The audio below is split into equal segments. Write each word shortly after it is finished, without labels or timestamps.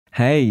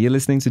Hey, you're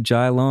listening to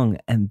Jai Long,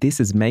 and this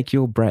is Make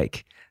Your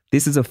Break.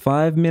 This is a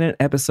 5-minute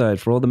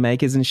episode for all the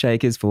makers and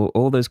shakers, for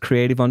all those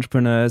creative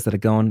entrepreneurs that are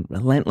going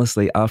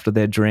relentlessly after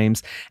their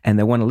dreams and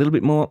they want a little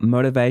bit more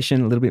motivation,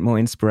 a little bit more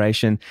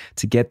inspiration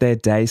to get their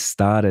day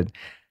started.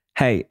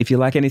 Hey, if you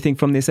like anything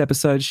from this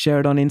episode, share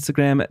it on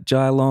Instagram at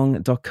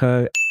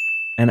jailong.co.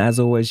 And as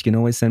always, you can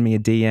always send me a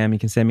DM. You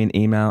can send me an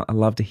email. I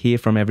love to hear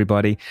from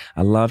everybody.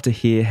 I love to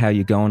hear how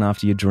you're going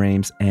after your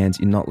dreams and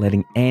you're not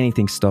letting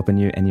anything stopping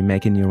you and you're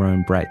making your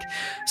own break.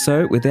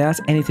 So without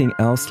anything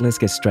else, let's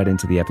get straight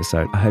into the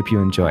episode. I hope you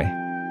enjoy.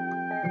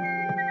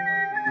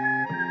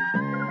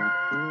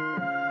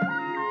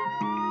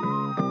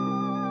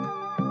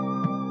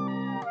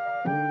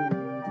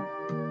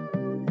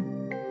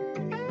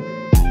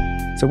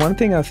 So one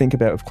thing I think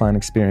about with client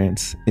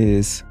experience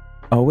is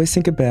I always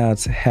think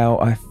about how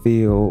I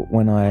feel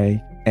when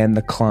I am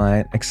the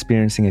client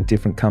experiencing a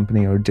different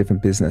company or a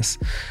different business.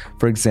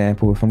 For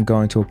example, if I'm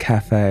going to a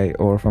cafe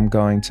or if I'm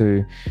going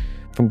to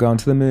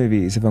the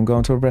movies, if I'm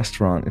going to a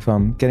restaurant, if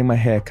I'm getting my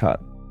hair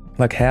cut,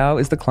 like how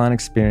is the client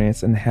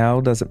experience and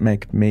how does it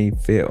make me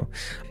feel?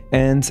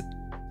 And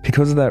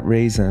because of that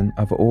reason,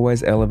 I've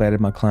always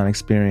elevated my client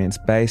experience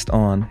based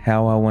on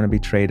how I want to be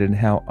treated and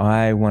how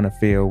I want to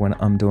feel when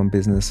I'm doing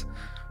business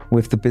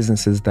with the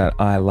businesses that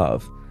I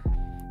love.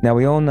 Now,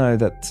 we all know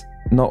that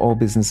not all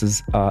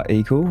businesses are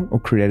equal or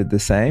created the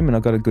same, and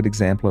I've got a good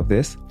example of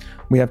this.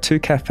 We have 2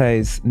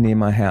 cafes near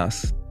my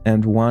house,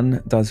 and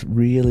one does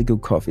really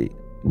good coffee,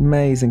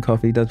 amazing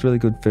coffee, does really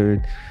good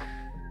food.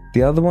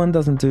 The other one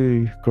doesn't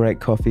do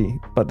great coffee,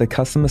 but the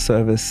customer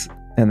service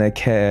and their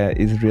care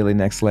is really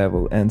next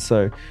level. And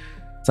so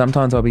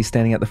sometimes I'll be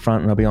standing at the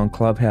front and I'll be on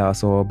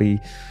Clubhouse or I'll be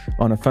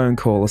on a phone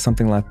call or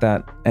something like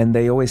that. And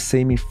they always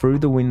see me through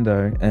the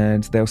window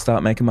and they'll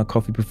start making my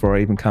coffee before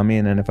I even come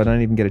in. And if I don't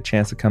even get a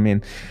chance to come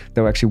in,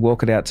 they'll actually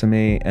walk it out to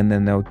me and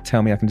then they'll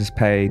tell me I can just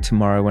pay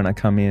tomorrow when I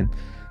come in.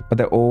 But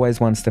they're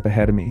always one step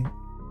ahead of me.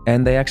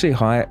 And they actually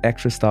hire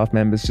extra staff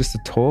members just to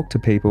talk to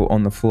people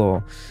on the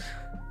floor.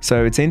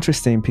 So it's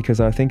interesting because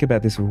I think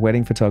about this with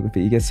wedding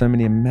photography. You get so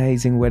many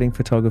amazing wedding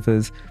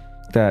photographers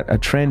that are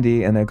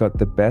trendy and they've got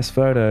the best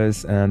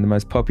photos and the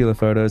most popular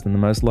photos and the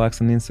most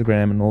likes on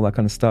Instagram and all that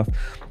kind of stuff.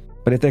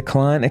 But if their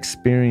client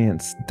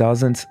experience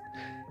doesn't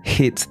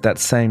hit that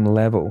same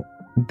level,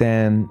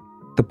 then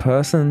the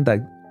person that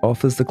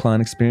offers the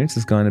client experience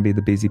is going to be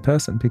the busy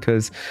person,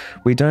 because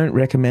we don't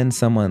recommend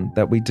someone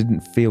that we didn't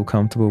feel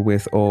comfortable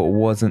with or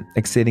wasn't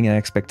exceeding our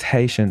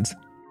expectations.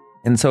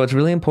 And so it's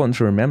really important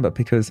to remember,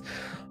 because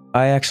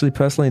I actually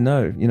personally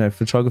know,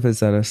 photographers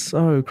that are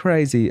so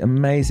crazy,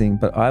 amazing,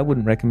 but I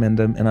wouldn't recommend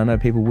them, and I know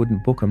people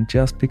wouldn't book them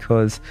just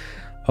because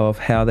of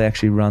how they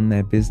actually run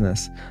their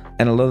business.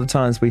 And a lot of the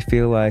times we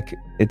feel like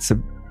it's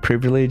a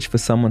privilege for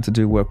someone to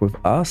do work with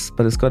us,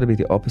 but it's got to be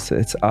the opposite.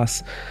 It's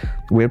us.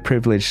 We're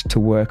privileged to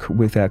work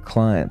with our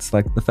clients.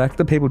 Like the fact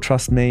that people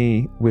trust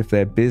me with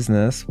their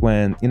business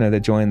when, they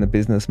join the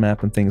business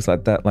map and things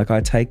like that. Like I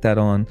take that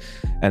on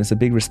and it's a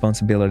big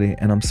responsibility,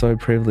 and I'm so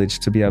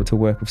privileged to be able to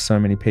work with so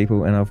many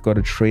people, and I've got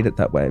to treat it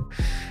that way.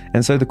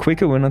 And so the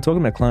quicker, when I'm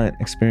talking about client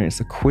experience,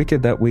 the quicker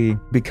that we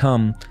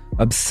become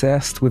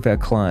obsessed with our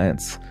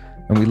clients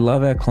and we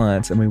love our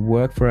clients and we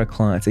work for our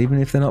clients, even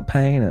if they're not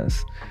paying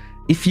us.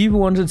 If you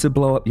wanted to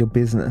blow up your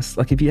business,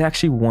 like if you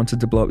actually wanted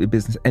to blow up your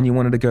business and you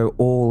wanted to go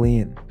all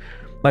in,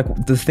 like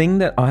the thing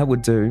that I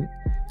would do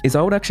is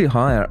I would actually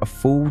hire a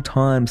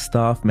full-time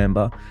staff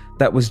member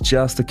that was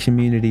just a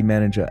community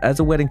manager as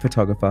a wedding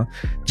photographer,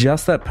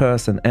 just that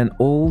person. And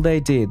all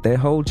they did, their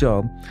whole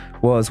job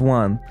was,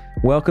 1,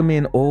 welcome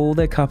in all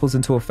their couples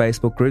into a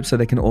Facebook group so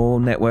they can all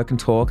network and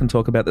talk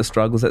about the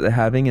struggles that they're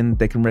having, and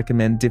they can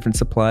recommend different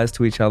suppliers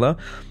to each other.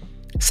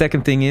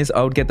 Second thing is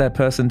I would get that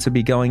person to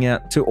be going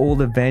out to all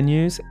the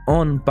venues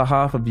on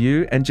behalf of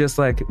you and just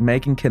like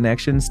making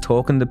connections,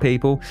 talking to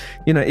people.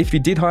 If you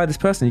did hire this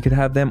person, you could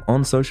have them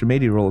on social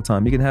media all the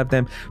time. You can have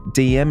them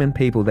DMing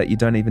people that you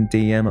don't even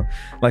DM.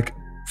 Like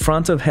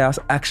front of house,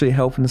 actually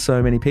helping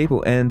so many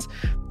people. And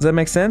does that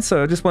make sense?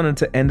 So I just wanted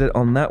to end it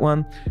on that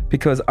one,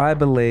 because I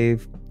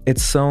believe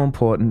it's so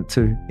important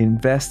to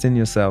invest in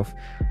yourself,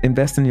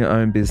 invest in your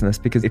own business,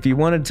 because if you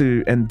wanted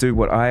to and do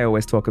what I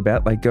always talk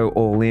about, like go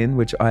all in,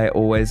 which I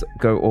always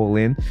go all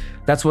in,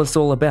 that's what it's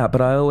all about.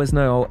 But I always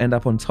know I'll end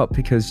up on top,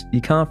 because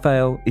you can't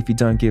fail if you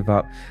don't give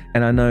up.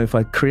 And I know if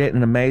I create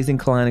an amazing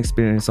client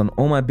experience on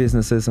all my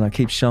businesses and I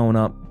keep showing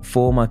up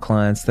for my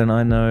clients, then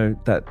I know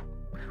that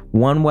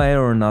one way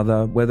or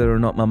another, whether or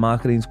not my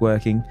marketing's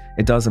working,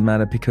 it doesn't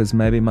matter, because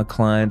maybe my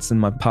clients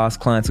and my past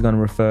clients are going to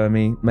refer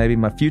me. Maybe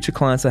my future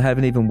clients that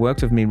haven't even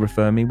worked with me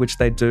refer me, which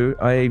they do.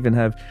 I even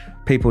have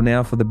people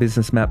now for the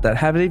business map that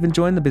haven't even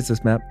joined the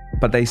business map,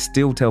 but they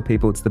still tell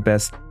people it's the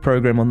best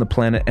program on the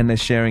planet and they're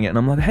sharing it. And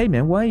I'm like, hey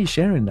man, why are you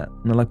sharing that?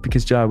 And they're like,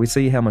 because Jai, we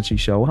see how much you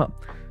show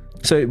up.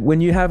 So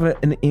when you have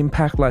an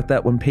impact like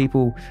that, when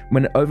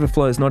it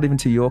overflows not even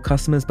to your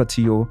customers, but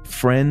to your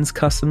friends'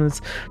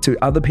 customers, to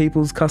other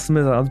people's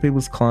customers or other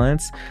people's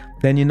clients,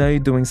 then you know you're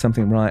doing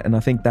something right. And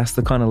I think that's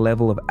the kind of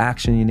level of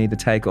action you need to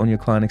take on your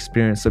client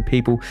experience, so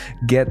people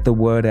get the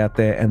word out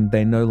there and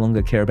they no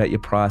longer care about your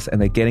price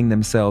and they're getting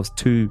themselves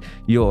to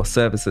your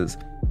services.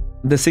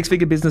 The Six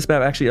Figure Business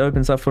Map actually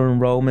opens up for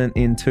enrollment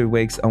in 2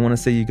 weeks. I want to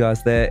see you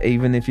guys there,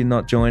 even if you're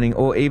not joining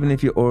or even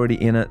if you're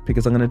already in it,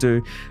 because I'm going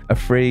to do a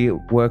free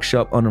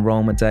workshop on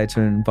enrollment day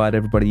to invite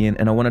everybody in.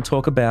 And I want to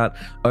talk about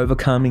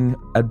overcoming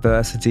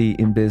adversity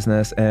in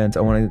business. And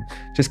I want to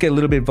just get a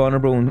little bit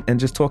vulnerable and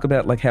just talk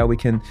about like how we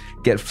can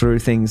get through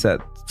things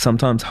that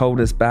sometimes hold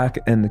us back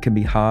and it can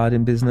be hard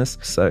in business.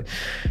 So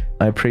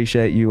I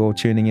appreciate you all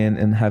tuning in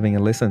and having a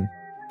listen.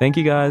 Thank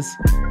you, guys.